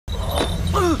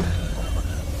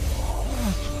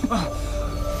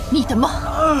你的梦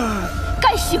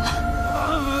该醒了。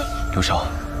刘少，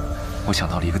我想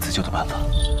到了一个自救的办法。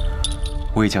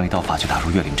我已将一道法诀打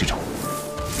入月灵之中。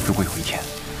如果有一天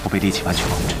我被戾气完全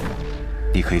控制，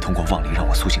你可以通过望灵让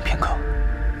我苏醒片刻，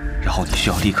然后你需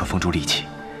要立刻封住戾气。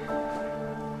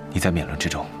你在冕论之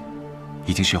中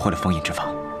已经学会了封印之法，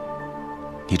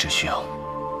你只需要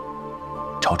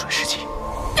找准时机。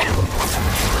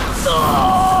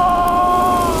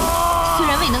虽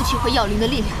然未能取回药灵的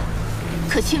力量，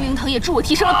可青灵藤也助我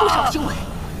提升了不少修为。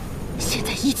现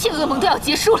在一切噩梦都要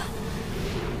结束了。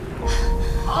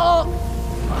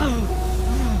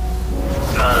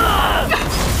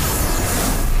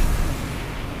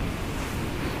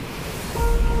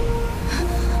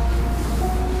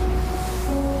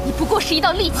你不过是一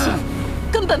道戾气，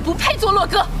根本不配做洛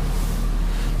哥。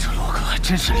这洛哥还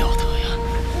真是了得呀！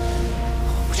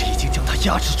我不是已经将他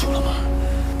压制住了吗？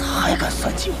他还敢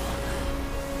算计我？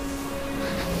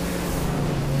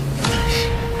但是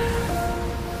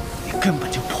你根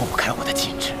本就破不开我的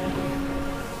禁制，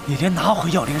你连拿回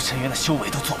药灵神元的修为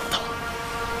都做不到，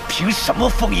凭什么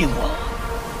封印我？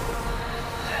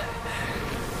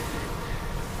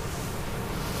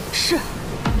是，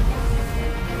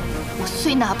我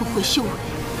虽拿不回修为，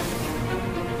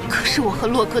可是我和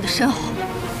洛哥的身后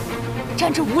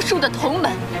站着无数的同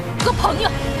门和朋友。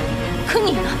可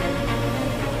你呢？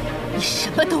你什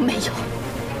么都没有。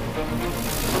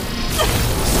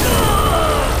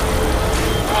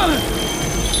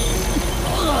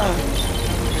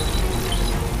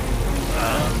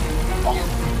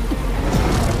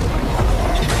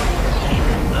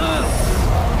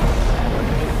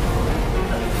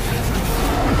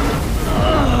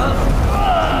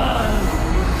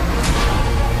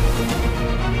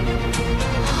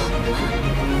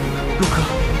洛哥，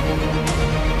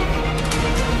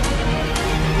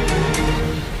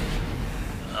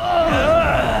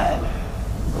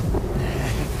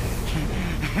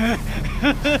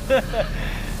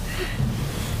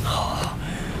好，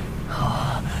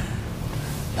好，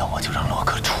那我就让洛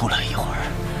哥出来一会儿。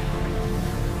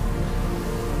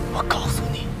我告诉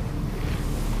你，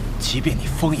即便你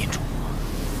封印住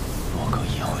我，洛哥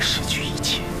也会失去一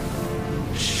切，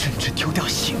甚至丢掉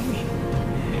性命。